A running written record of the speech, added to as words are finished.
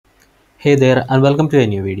Hey there and welcome to a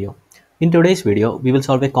new video. In today's video, we will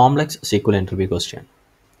solve a complex SQL interview question.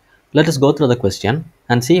 Let us go through the question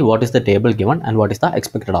and see what is the table given and what is the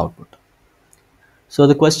expected output. So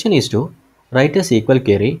the question is to write a SQL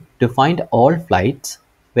query to find all flights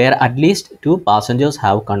where at least two passengers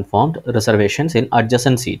have confirmed reservations in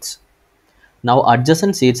adjacent seats. Now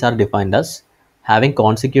adjacent seats are defined as having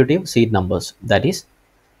consecutive seat numbers. That is,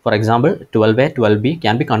 for example, 12A, 12B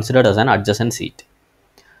can be considered as an adjacent seat.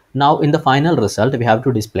 Now in the final result, we have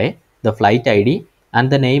to display the flight ID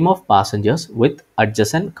and the name of passengers with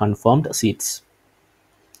adjacent confirmed seats.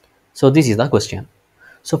 So this is the question.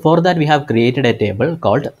 So for that we have created a table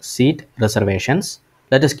called seat reservations.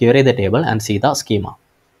 Let us query the table and see the schema.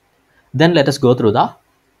 Then let us go through the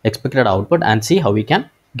expected output and see how we can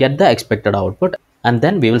get the expected output, and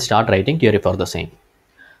then we will start writing query for the same.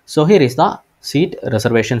 So here is the seat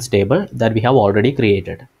reservations table that we have already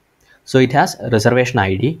created. So it has reservation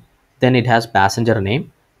ID, then it has passenger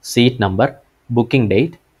name, seat number, booking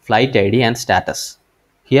date, flight ID and status.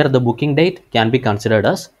 Here the booking date can be considered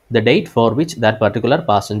as the date for which that particular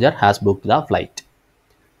passenger has booked the flight.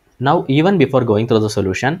 Now even before going through the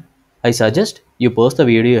solution, I suggest you pause the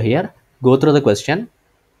video here, go through the question.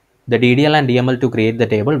 The DDL and DML to create the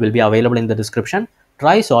table will be available in the description.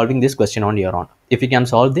 Try solving this question on your own. If you can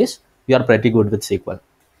solve this, you are pretty good with SQL.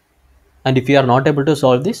 And if you are not able to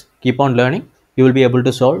solve this, keep on learning. You will be able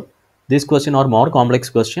to solve this question or more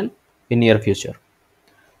complex question in near future.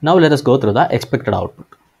 Now let us go through the expected output.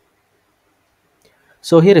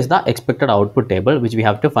 So here is the expected output table which we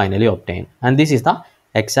have to finally obtain. And this is the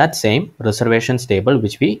exact same reservations table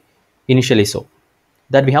which we initially saw,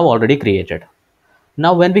 that we have already created.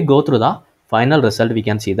 Now when we go through the final result, we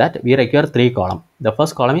can see that we require three columns. The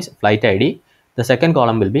first column is flight ID, the second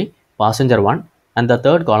column will be passenger 1, and the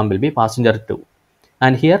third column will be passenger 2.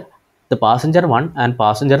 And here the passenger 1 and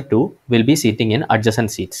passenger 2 will be sitting in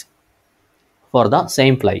adjacent seats for the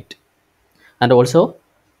same flight. And also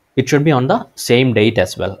it should be on the same date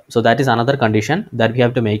as well. So that is another condition that we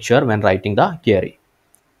have to make sure when writing the query.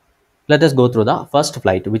 Let us go through the first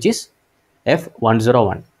flight, which is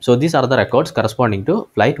F101. So these are the records corresponding to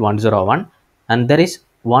flight 101, and there is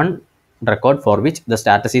one record for which the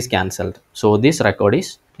status is cancelled. So this record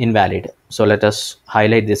is invalid. So let us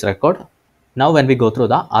highlight this record. Now when we go through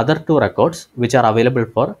the other two records which are available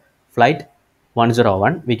for flight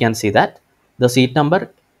 101, we can see that the seat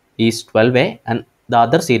number is 12A and the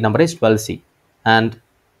other seat number is 12C, and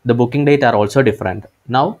the booking date are also different.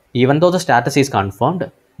 Now even though the status is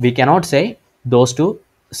confirmed, we cannot say those two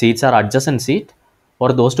seats are adjacent seat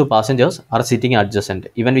or those two passengers are sitting adjacent.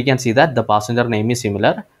 Even we can see that the passenger name is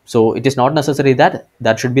similar, so it is not necessary that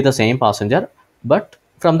that should be the same passenger, but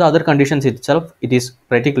from the other conditions itself it is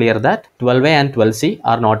pretty clear that 12A and 12C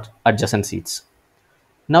are not adjacent seats.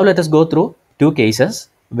 Now let us go through two cases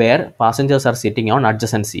where passengers are sitting on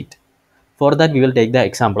adjacent seat. For that we will take the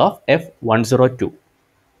example of F102.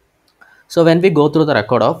 So when we go through the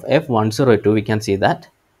record of F102, we can see that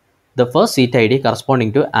the first seat ID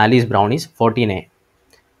corresponding to Alice Brown is 14A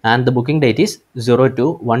and the booking date is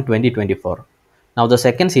 02/1/2024. Now the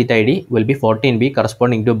second seat ID will be 14B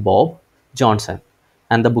corresponding to Bob Johnson,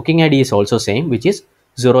 and the booking ID is also same, which is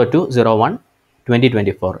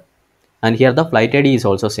 02/01/2024, and here the flight ID is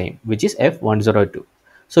also same, which is F102.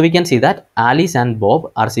 So we can see that Alice and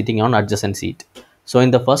Bob are sitting on adjacent seat. So in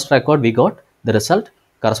the first record we got the result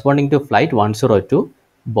corresponding to flight 102,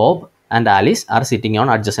 Bob and Alice are sitting on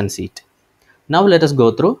adjacent seat. Now let us go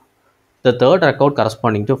through the third record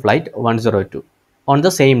corresponding to flight 102 on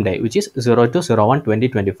the same day, which is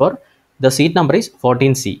 02/01/2024. The seat number is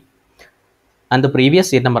 14C and the previous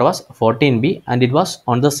seat number was 14B and it was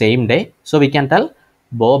on the same day. So we can tell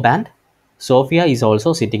Bob and Sophia is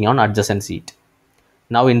also sitting on adjacent seat.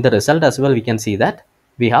 Now in the result as well, we can see that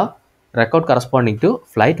we have record corresponding to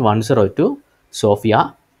flight 102,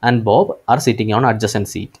 Sophia and Bob are sitting on adjacent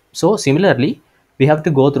seat. So similarly, we have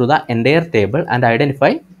to go through the entire table and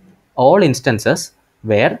identify all instances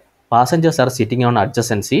where passengers are sitting on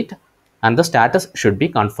adjacent seat and the status should be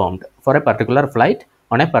confirmed for a particular flight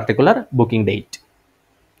on a particular booking date.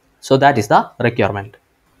 So that is the requirement.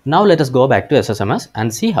 Now let us go back to SSMS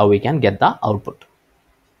and see how we can get the output.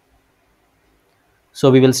 So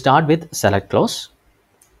we will start with select clause,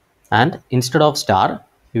 and instead of star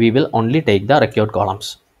we will only take the record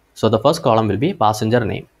columns. So the first column will be passenger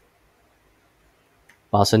name.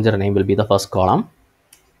 Passenger name will be the first column,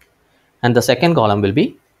 and the second column will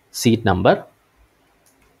be seat number.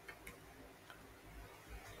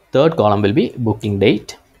 Third column will be booking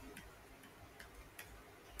date,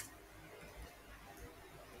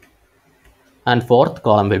 and fourth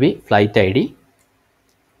column will be flight ID,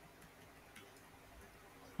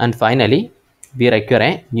 And finally, we require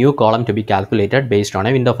a new column to be calculated based on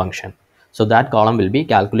a window function. So that column will be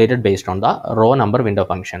calculated based on the row number window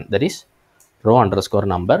function, that is row underscore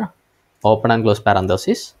number, open and close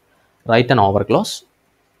parenthesis, right and overclose,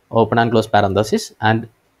 open and close parenthesis, and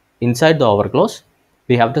inside the overclose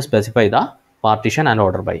we have to specify the partition and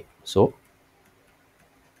order by. So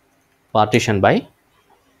partition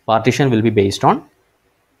will be based on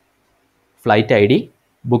flight ID,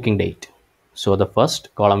 booking date. So the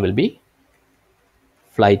first column will be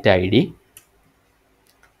flight ID,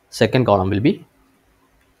 second column will be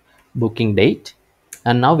booking date,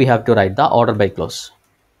 and now we have to write the order by clause.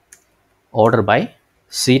 Order by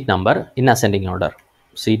seat number in ascending order.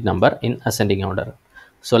 Seat number in ascending order.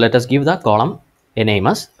 So let us give the column a name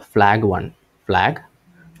as flag1, flag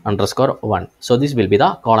underscore 1. So this will be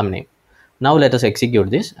the column name. Now let us execute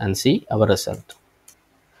this and see our result.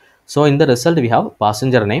 So in the result we have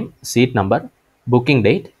passenger name, seat number, booking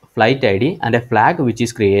date, flight ID, and a flag which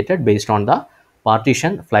is created based on the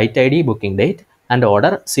partition flight ID, booking date, and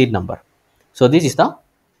order seat number. So this is the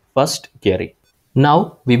first query.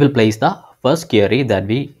 Now we will place the first query that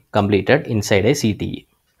we completed inside a CTE.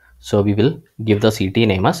 So we will give the CTE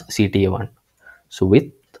name as CTE1. So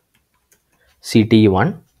with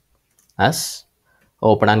CTE1 as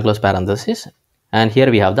open and close parenthesis, and here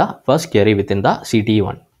we have the first query within the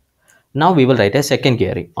CTE1. Now we will write a second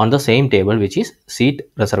query on the same table, which is seat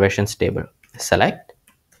reservations table. Select.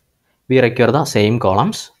 We require the same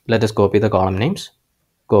columns. Let us copy the column names.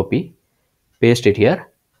 Copy. Paste it here.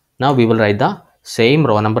 Now we will write the same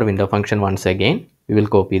row number window function once again. We will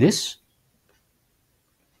copy this.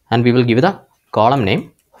 And we will give the column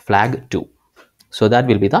name flag2. So that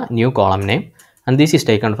will be the new column name. And this is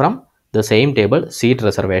taken from the same table seat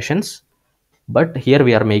reservations. But here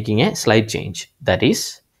we are making a slight change. That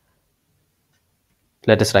is,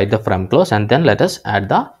 let us write the from clause and then let us add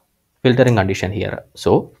the filtering condition here.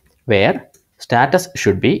 So where status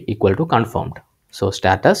should be equal to confirmed. So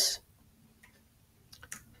status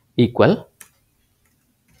equal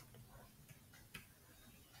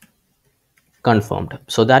confirmed.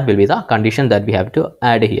 So that will be the condition that we have to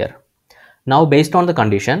add here. Now based on the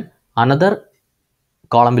condition, another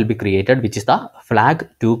column will be created, which is the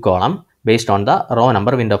flag2 column based on the row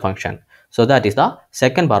number window function. So that is the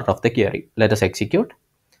second part of the query. Let us execute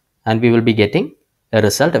and we will be getting a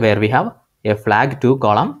result where we have a flag2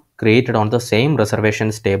 column created on the same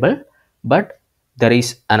reservations table, but there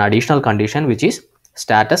is an additional condition which is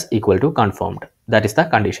status equal to confirmed. That is the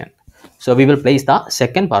condition. So we will place the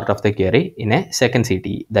second part of the query in a second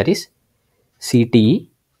CTE, that is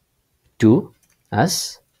CTE2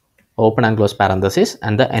 as open and close parenthesis,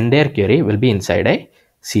 and the entire query will be inside a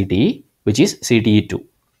CTE, which is CTE2.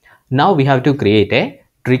 Now we have to create a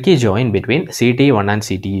tricky join between CTE1 and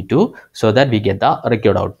CTE2 so that we get the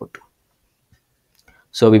required output.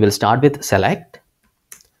 So we will start with select.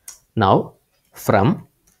 Now from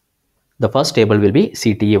the first table will be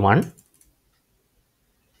CTE1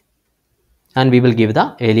 and we will give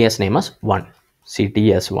the alias name as 1,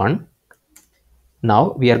 CTE as 1.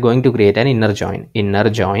 Now we are going to create an inner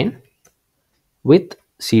join with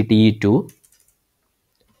CTE2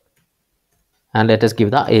 and let us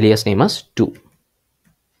give the alias name as 2.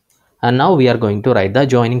 And now we are going to write the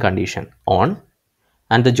joining condition on,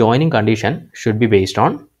 and the joining condition should be based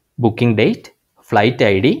on booking date, flight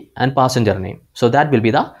ID, and passenger name. So that will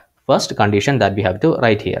be the first condition that we have to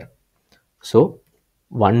write here. So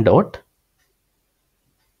 1 dot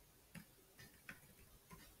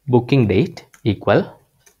booking date equal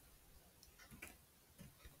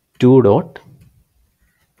 2 dot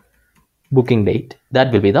booking date.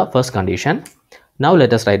 That will be the first condition. Now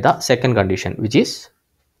let us write the second condition, which is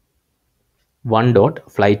 1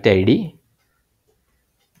 dot flight ID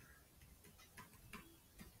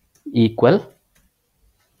equal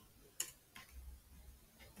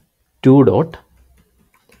 2 dot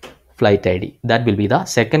flight ID. That will be the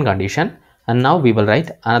second condition. And now we will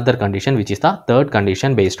write another condition, which is the third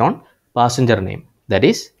condition based on passenger name. That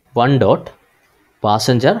is 1 dot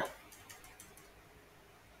passenger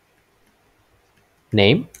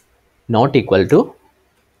name not equal to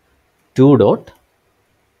 2 dot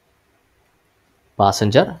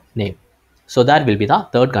passenger name. So that will be the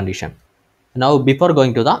third condition. Now before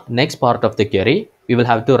going to the next part of the query, we will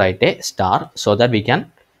have to write a star so that we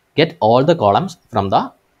can get all the columns from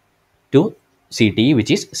the two CTE,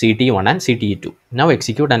 which is CTE1 and CTE2. Now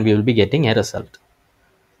execute and we will be getting a result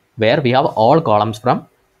where we have all columns from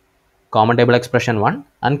common table expression 1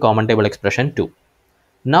 and common table expression 2.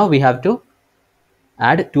 Now we have to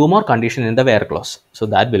add two more conditions in the where clause. So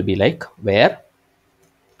that will be like where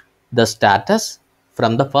the status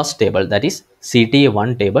from the first table, that is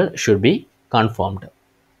CT1 table, should be confirmed.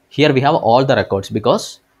 Here we have all the records,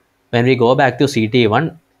 because when we go back to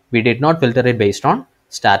CT1, we did not filter it based on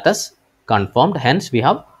status confirmed. Hence, we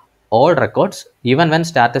have all records. Even when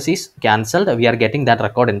status is cancelled, we are getting that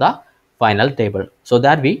record in the final table. So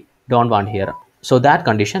that we don't want here. So that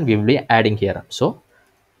condition we will be adding here. So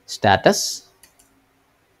status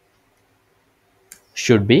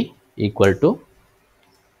should be equal to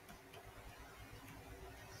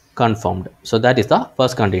confirmed. So that is the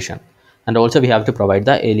first condition. And also we have to provide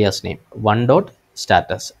the alias name, one dot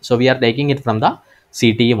status. So we are taking it from the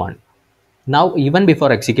CT1. Now, even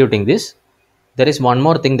before executing this, there is one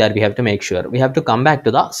more thing that we have to make sure. We have to come back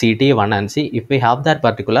to the CT1 and see if we have that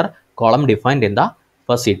particular column defined in the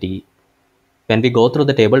first CTE. When we go through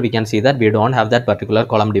the table, we can see that we don't have that particular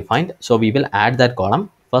column defined. So we will add that column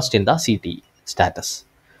first in the CTE status.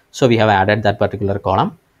 So we have added that particular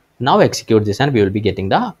column. Now execute this and we will be getting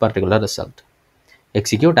the particular result.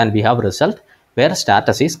 Execute and we have result where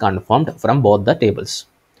status is confirmed from both the tables.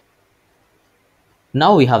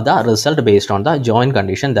 Now we have the result based on the join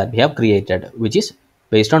condition that we have created, which is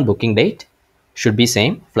based on booking date should be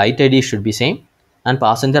same, flight ID should be same, and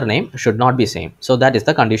passenger name should not be same. So that is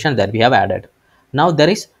the condition that we have added. Now there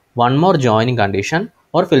is one more joining condition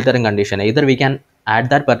or filtering condition. Either we can add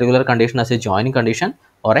that particular condition as a joining condition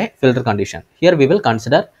or a filter condition. Here we will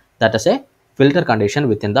consider that as a filter condition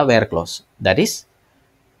within the where clause. That is,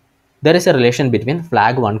 there is a relation between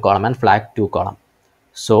flag 1 column and flag 2 column.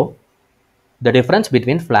 So the difference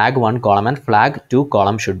between flag 1 column and flag 2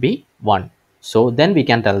 column should be 1. So then we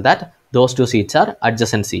can tell that those two seats are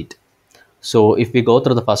adjacent seat. So if we go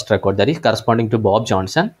through the first record, that is corresponding to Bob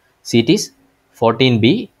Johnson, seat is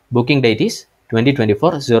 14B, booking date is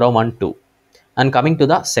 2024-012. And coming to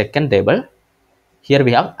the second table, here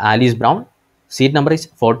we have Alice Brown, seat number is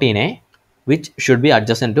 14A, which should be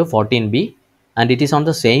adjacent to 14B, and it is on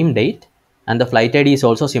the same date, and the flight ID is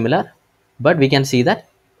also similar, but we can see that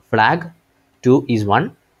flag 2 is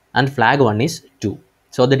 1 and flag 1 is 2.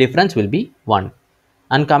 So the difference will be 1.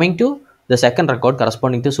 And coming to the second record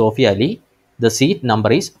corresponding to Sophia Lee, the seat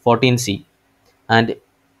number is 14C and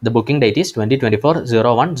the booking date is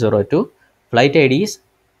 2024-0102. Flight ID is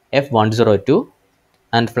F102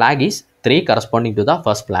 and flag is 3 corresponding to the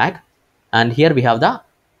first flag. And here we have the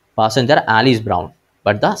passenger Alice Brown,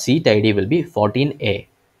 but the seat ID will be 14A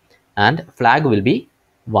and flag will be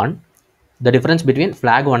 1. The difference between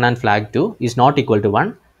flag 1 and flag 2 is not equal to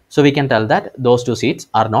 1. So we can tell that those two seats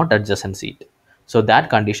are not adjacent seat. So that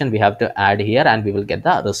condition we have to add here and we will get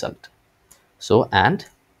the result. So and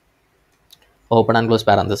open and close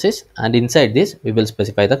parenthesis, and inside this we will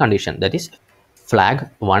specify the condition, that is flag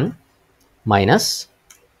 1 minus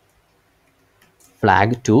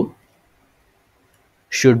flag 2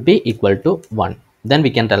 should be equal to 1. Then we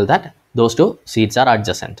can tell that those two seats are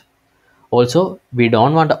adjacent. Also, we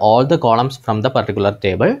don't want all the columns from the particular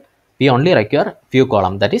table. We only require few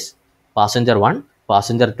columns, that is passenger 1,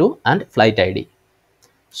 passenger 2 and flight ID.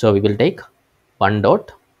 So we will take 1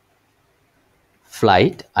 dot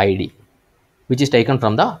flight ID, which is taken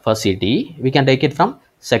from the first CTE. We can take it from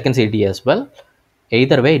second CTE as well.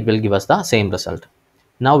 Either way, it will give us the same result.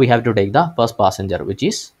 Now we have to take the first passenger, which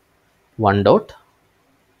is 1 dot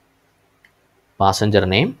passenger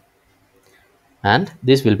name, and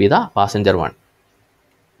this will be the passenger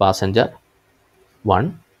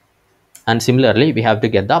 1, and similarly we have to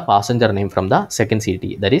get the passenger name from the second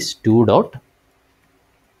CTE, that is 2 dot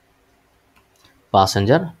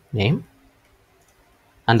passenger name,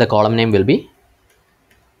 and the column name will be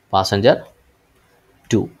passenger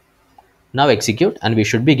 2. Now execute and we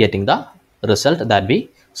should be getting the result that we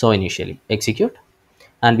saw initially. Execute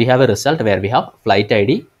and we have a result where we have flight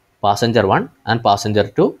ID, passenger 1 and passenger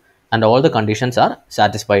 2, and all the conditions are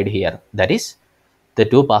satisfied here. That is, the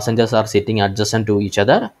two passengers are sitting adjacent to each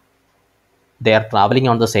other, they are traveling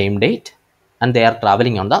on the same date, and they are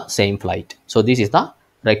traveling on the same flight. So this is the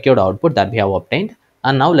required output that we have obtained.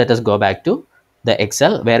 And now let us go back to the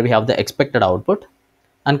Excel where we have the expected output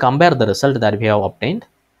and compare the result that we have obtained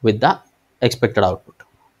with the expected output.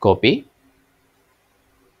 Copy,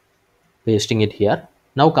 pasting it here.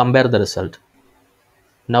 Now compare the result.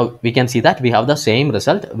 Now we can see that we have the same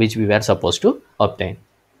result which we were supposed to obtain.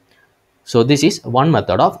 So this is one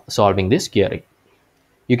method of solving this query.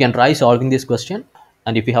 You can try solving this question,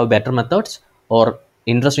 and if you have better methods or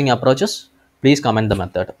interesting approaches, please comment the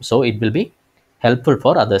method, so it will be helpful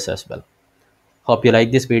for others as well. Hope you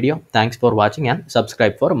like this video. Thanks for watching and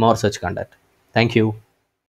subscribe for more such content. Thank you.